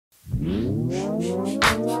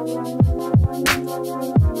So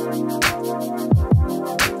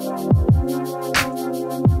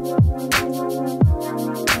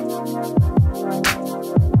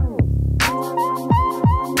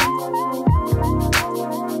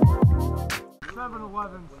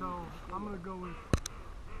I'm gonna go with.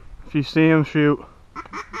 If you see him, shoot.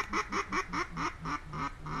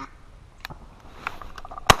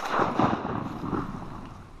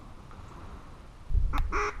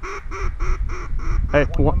 Hey,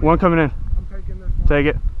 one coming in. I'm taking this one. Take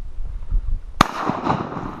it.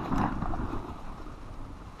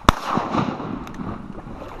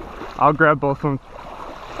 I'll grab both of them.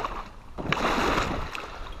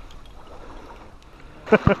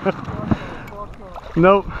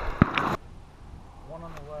 Nope. One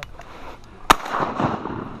on the left.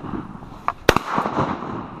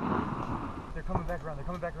 They're coming back around. They're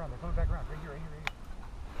coming back around. They're coming back around. Right here, right here, right here.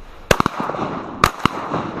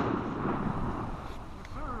 Yes,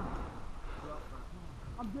 sir.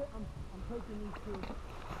 I'm taking these two.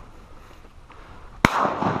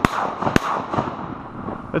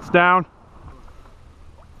 It's down.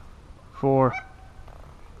 4.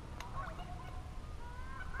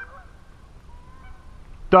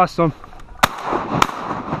 Dust them.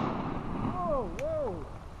 Whoa, whoa.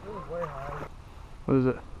 It was way high. What is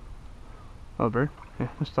it? Oh, a bird? Yeah,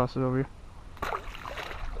 let's toss it over here.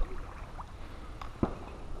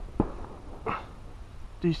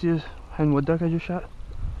 Do you see this hen wood duck I just shot?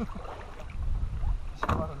 It just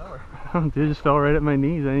fell out of nowhere. Dude, it just fell right at my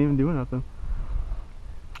knees. I didn't even do nothing.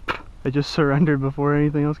 I just surrendered before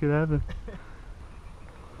anything else could happen.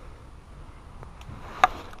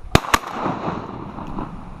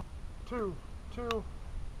 Two.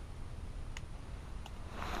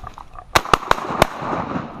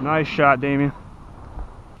 Nice shot, Damien.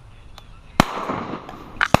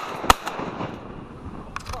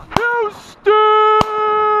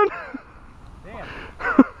 Houston! Damn.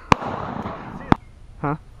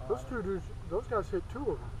 Huh? Those two dudes, those guys hit 2 of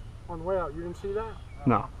them on the way out. You didn't see that?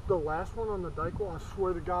 No. The last one on the dike wall, I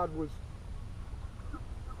swear to God, was.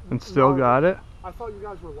 And still got it? I thought you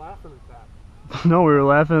guys were laughing at that. No, we were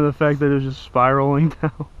laughing at the fact that it was just spiraling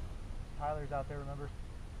down. Tyler's out there, remember?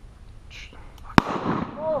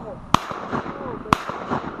 Oh,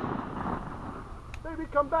 baby,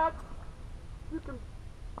 come back. You can.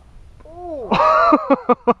 Oh.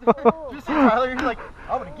 Did you see Tyler? He's like,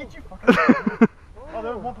 I'm gonna get you. Fucking. Oh,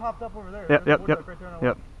 there was one popped up over there. Yep. Right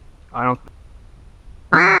there I don't.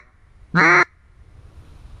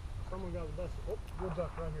 Someone got the best. Oh, wood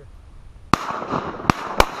duck right here.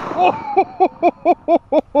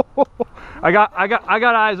 I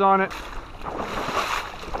got eyes on it.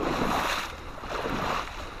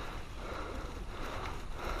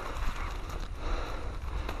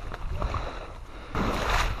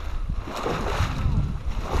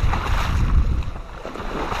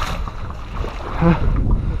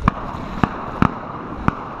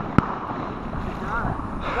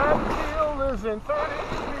 That deal is in 30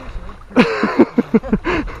 pieces.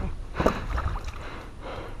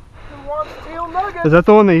 Is that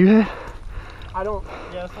the one that you hit? I don't.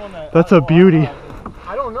 Yeah, that's the one that. That's a beauty.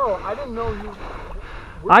 I don't know. I didn't know you.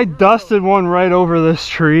 I dusted one right over this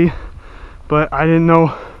tree, but I didn't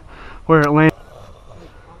know where it landed.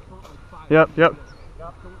 Yep. Oh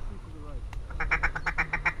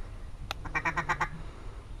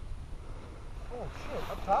shit!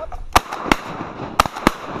 Up top.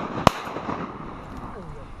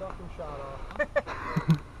 Fucking shot off.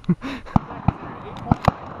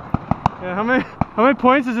 Yeah, how many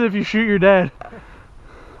points is it if you shoot your dad?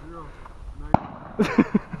 0.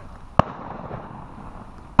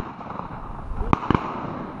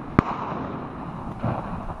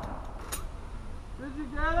 Did you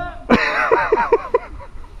get it?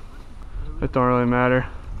 It don't really matter.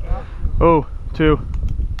 Oh, 2.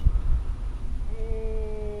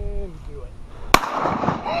 And do it.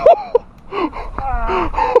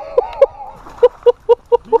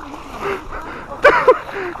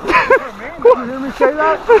 Did you hear me say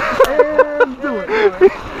that? And do it.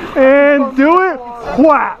 And do it.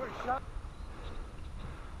 Whap.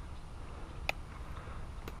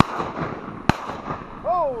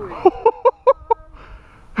 Holy.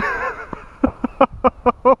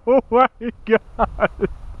 Oh my god.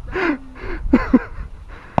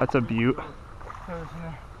 That's a beaut.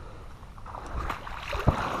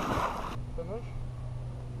 Finish.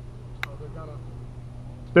 Oh, they gotta.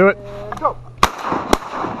 Do it. And go.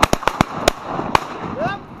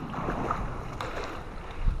 Yep.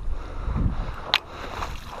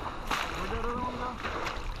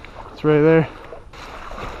 It's right there.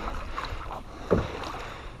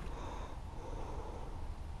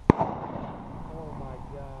 Oh my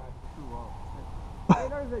god. Too low.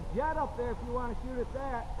 There's a jet up there if you want to shoot at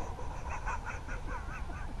that.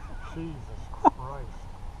 Jesus Christ.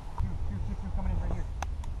 Shoot, coming in right here.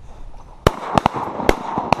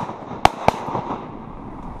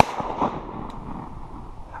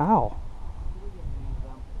 How?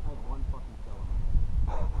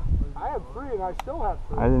 I had 3 and I still have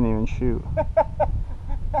 3. I didn't even shoot.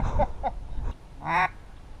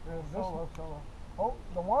 Solo. Oh,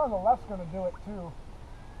 the one on the left's going to do it too.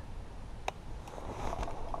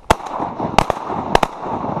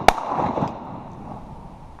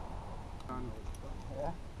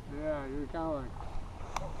 Yeah, you're kind of like...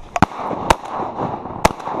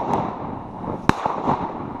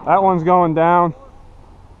 That one's going down.